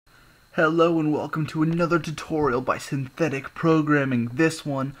Hello and welcome to another tutorial by Synthetic Programming, this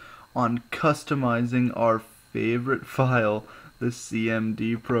one on customizing our favorite file, the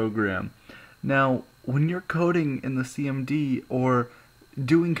CMD program. Now, when you're coding in the CMD or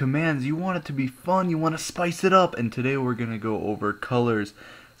doing commands, you want it to be fun, you want to spice it up, and today we're going to go over colors,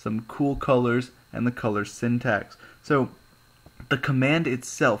 some cool colors, and the color syntax. So, the command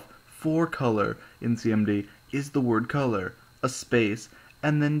itself for color in CMD is the word color, a space,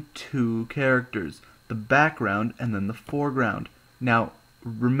 and then two characters, the background and then the foreground. Now,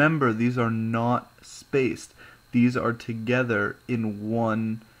 remember, these are not spaced. These are together in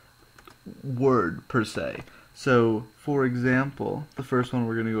one word per se. So, for example, the first one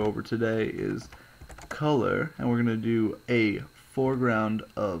we're going to go over today is color, and we're going to do a background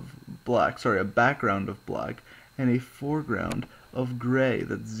of black and a foreground of gray.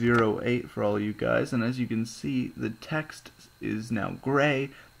 That's 08 for all you guys, and as you can see, the text is now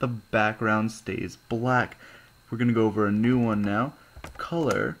gray, the background stays black. We're going to go over a new one now.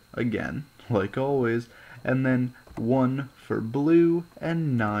 Color, again, like always, and then 1 for blue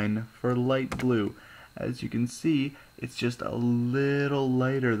and 9 for light blue. As you can see, it's just a little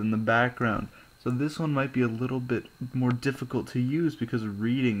lighter than the background. So this one might be a little bit more difficult to use because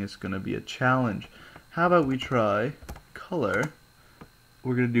reading is going to be a challenge. How about we try color?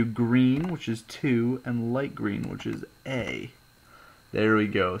 We're going to do green, which is 2, and light green, which is A. There we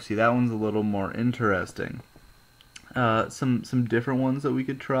go. See, that one's a little more interesting. Some different ones that we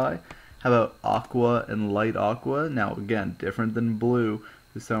could try. How about aqua and light aqua? Now, again, different than blue.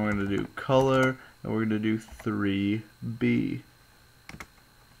 This time we're going to do color, and we're going to do 3B.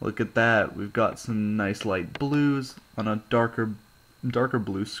 Look at that. We've got some nice light blues on a darker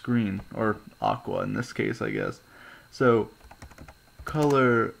blue screen, or aqua in this case, I guess. So,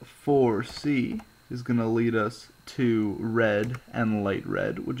 color 4C is going to lead us to red and light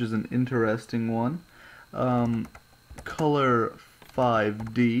red, which is an interesting one. Color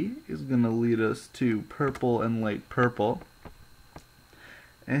 5D is going to lead us to purple and light purple.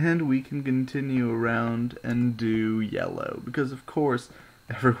 And we can continue around and do yellow, because of course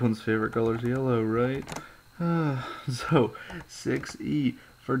everyone's favorite color is yellow, right? So 6E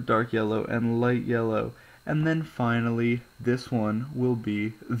for dark yellow and light yellow. And then finally, this one will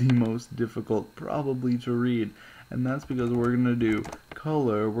be the most difficult probably to read, and that's because we're going to do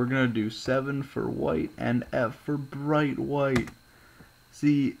color, we're going to do 7 for white and F for bright white.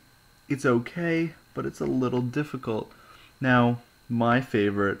 See, it's okay, but it's a little difficult. Now, my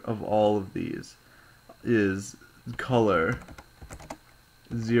favorite of all of these is color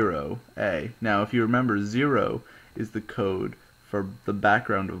 0A. Now, if you remember, 0 is the code for the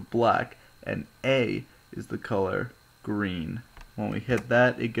background of black, and A is the color green. When we hit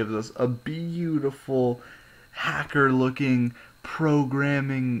that, it gives us a beautiful hacker looking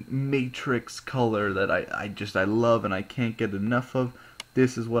programming matrix color that I love and I can't get enough of.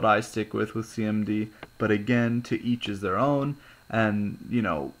 This is what I stick with CMD, but again, to each is their own,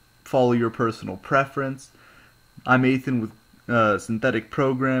 and follow your personal preference. I'm Ethan with Synthetic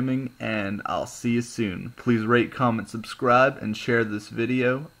Programming, and I'll see you soon. Please rate, comment, subscribe, and share this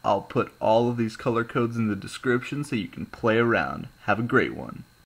video. I'll put all of these color codes in the description so you can play around. Have a great one.